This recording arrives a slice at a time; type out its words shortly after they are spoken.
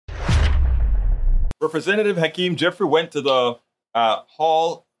Representative Hakeem Jeffries went to the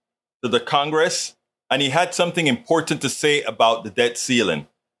hall, to the Congress, and he had something important to say about the debt ceiling.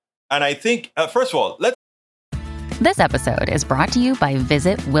 And I think, first of all, This episode is brought to you by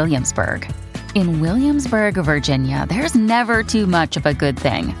Visit Williamsburg. In Williamsburg, Virginia, there's never too much of a good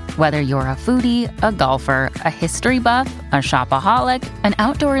thing. Whether you're a foodie, a golfer, a history buff, a shopaholic, an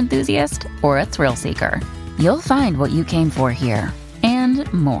outdoor enthusiast, or a thrill seeker, you'll find what you came for here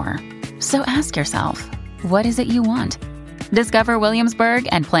and more. So ask yourself, what is it you want? Discover Williamsburg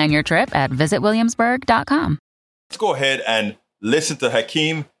and plan your trip at visitwilliamsburg.com. let's go ahead and listen to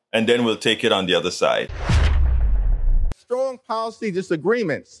Hakeem, and then we'll take it on the other side. Strong policy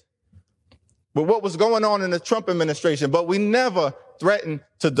disagreements with what was going on in the Trump administration, but we never threatened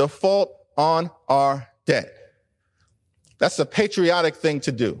to default on our debt. That's a patriotic thing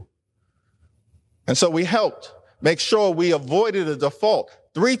to do. And so we helped make sure we avoided a default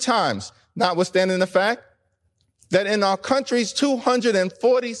 3 times, notwithstanding the fact that in our country's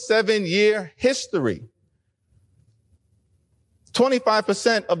 247-year history,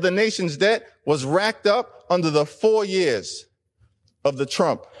 25% of the nation's debt was racked up under the 4 years of the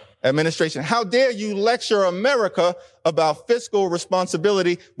Trump administration. How dare you lecture America about fiscal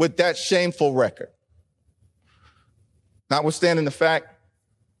responsibility with that shameful record? Notwithstanding the fact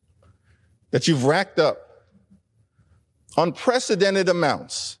that you've racked up unprecedented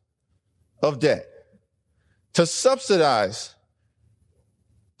amounts of debt to subsidize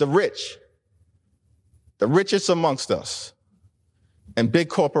the rich, the richest amongst us, and big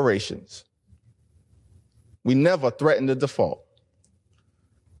corporations. We never threatened a default.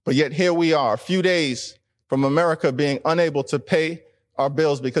 But yet here we are, a few days from America being unable to pay our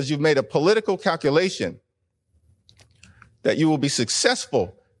bills because you've made a political calculation that you will be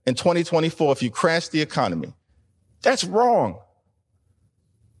successful in 2024 if you crash the economy. That's wrong.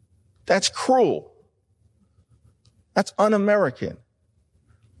 That's cruel. That's un-American.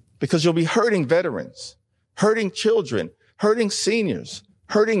 Because you'll be hurting veterans, hurting children, hurting seniors,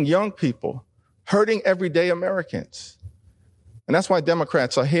 hurting young people, hurting everyday Americans. And that's why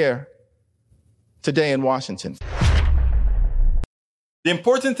Democrats are here today in Washington. The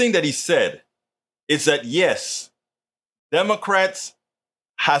important thing that he said is that, yes, Democrats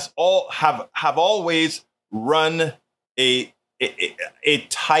have always run a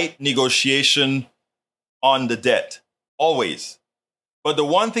tight negotiation on the debt, always. But the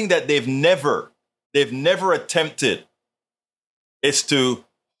one thing that they've never attempted is to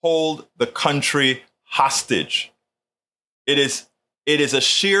hold the country hostage. It is a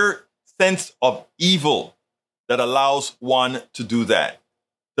sheer sense of evil that allows one to do that,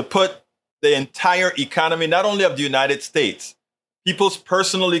 to put the entire economy, not only of the United States, people's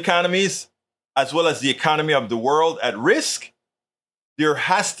personal economies, as well as the economy of the world at risk. There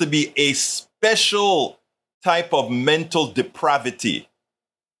has to be a special type of mental depravity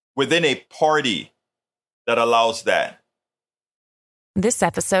within a party that allows that. This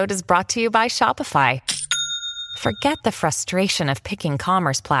episode is brought to you by Shopify. Forget the frustration of picking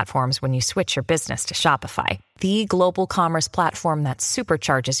commerce platforms when you switch your business to Shopify, the global commerce platform that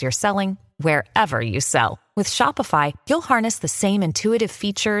supercharges your selling wherever you sell. With Shopify, you'll harness the same intuitive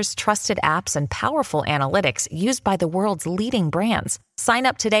features, trusted apps, and powerful analytics used by the world's leading brands. Sign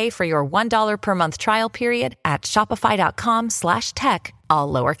up today for your $1 per month trial period at shopify.com/tech, all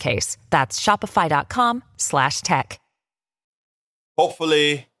lowercase. That's shopify.com/tech.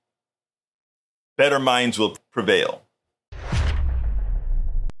 Hopefully, better minds will prevail.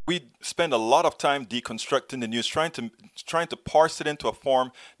 We spend a lot of time deconstructing the news, trying to parse it into a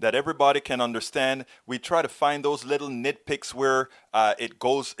form that everybody can understand. We try to find those little nitpicks where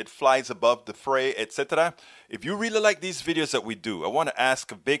it flies above the fray, etc. If you really like these videos that we do, I want to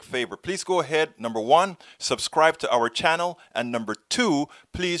ask a big favor. Please go ahead, number 1, subscribe to our channel, and number 2,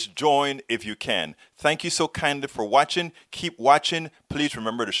 please join if you can. Thank you so kindly for watching. Keep watching. Please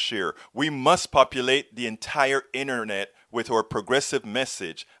remember to share. We must populate the entire internet with our progressive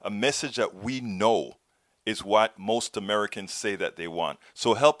message, a message that we know is what most Americans say that they want.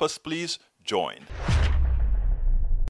 So help us, please join.